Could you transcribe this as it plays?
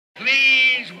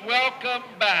welcome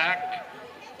back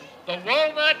the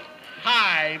Walnut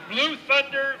High Blue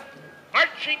Thunder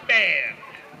Marching Band.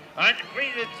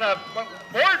 It's a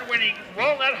award-winning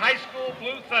Walnut High School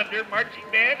Blue Thunder Marching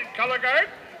Band and Color Guard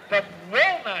from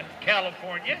Walnut,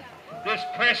 California. This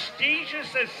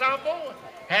prestigious ensemble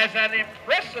has an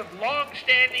impressive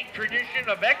long-standing tradition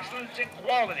of excellence and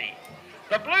quality.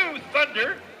 The Blue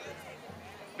Thunder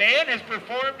Band has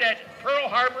performed at Pearl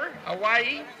Harbor,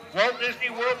 Hawaii, Walt Disney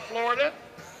World, Florida,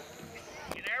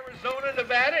 in Arizona,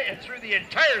 Nevada, and through the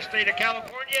entire state of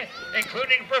California,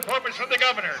 including performance from the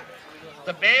governor.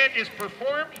 The band is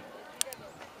performed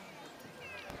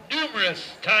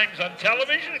numerous times on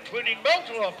television, including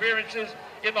multiple appearances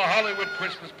in the Hollywood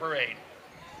Christmas Parade.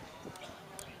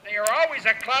 They are always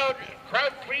a crowd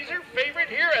pleaser favorite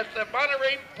here at the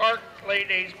Monterey Park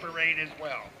Playdays Parade as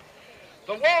well.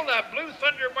 The Walnut Blue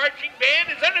Thunder Marching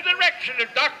Band is under the direction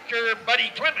of Dr.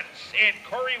 Buddy Clements and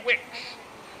Corey Wicks.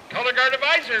 Color Guard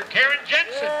Advisor, Karen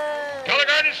Jensen. Yay. Color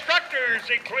Guard instructors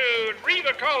include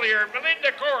Reva Collier,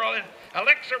 Melinda Coral, and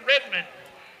Alexa Redmond.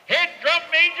 Head Drum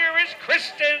Major is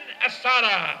Kristen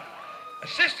Asada.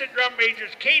 Assistant Drum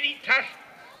Majors, Katie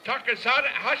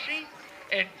Takahashi,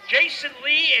 and Jason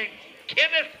Lee and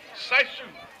Kenneth Saisu.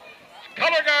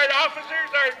 Color Guard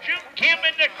officers are June Kim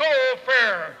and Nicole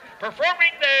Fair.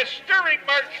 Performing the stirring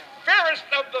march, Fairest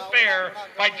of the Fair,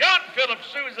 by John Philip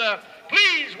Souza.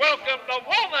 Please welcome the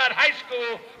Walnut High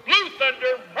School Blue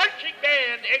Thunder Marching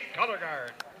Band and Color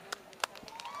Guard.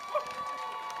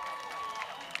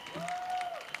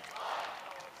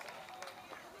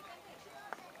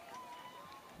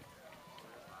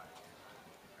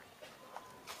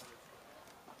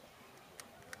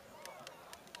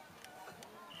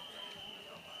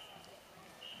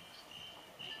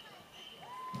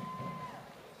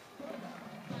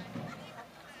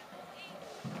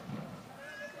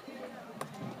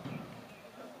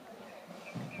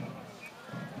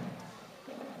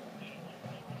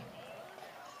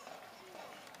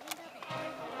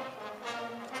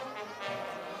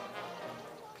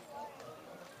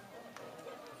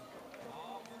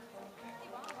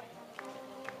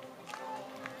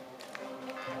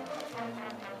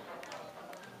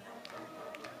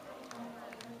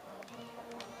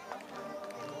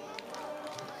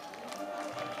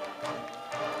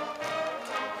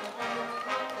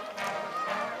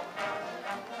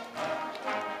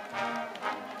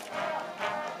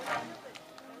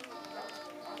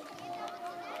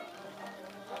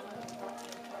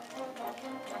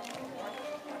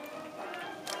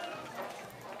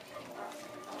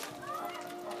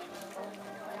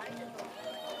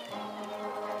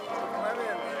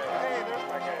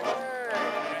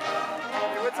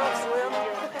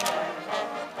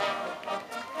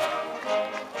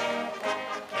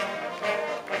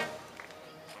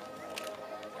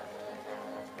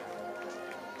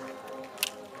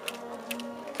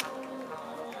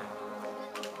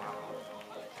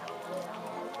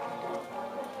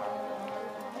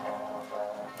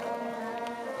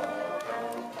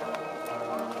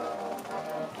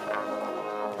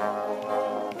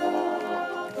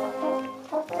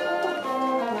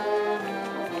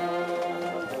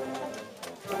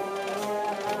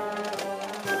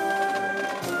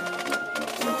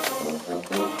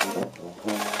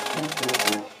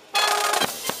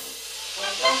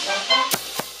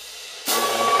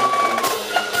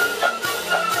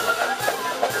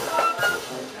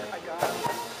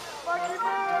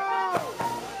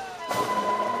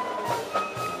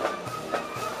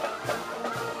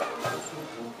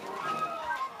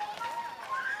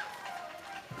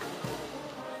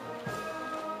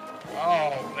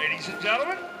 Ladies and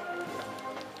gentlemen,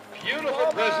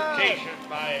 beautiful presentation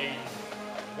by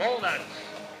Walnut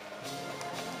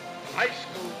High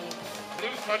School Blue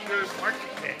Thunder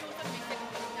Marching Band.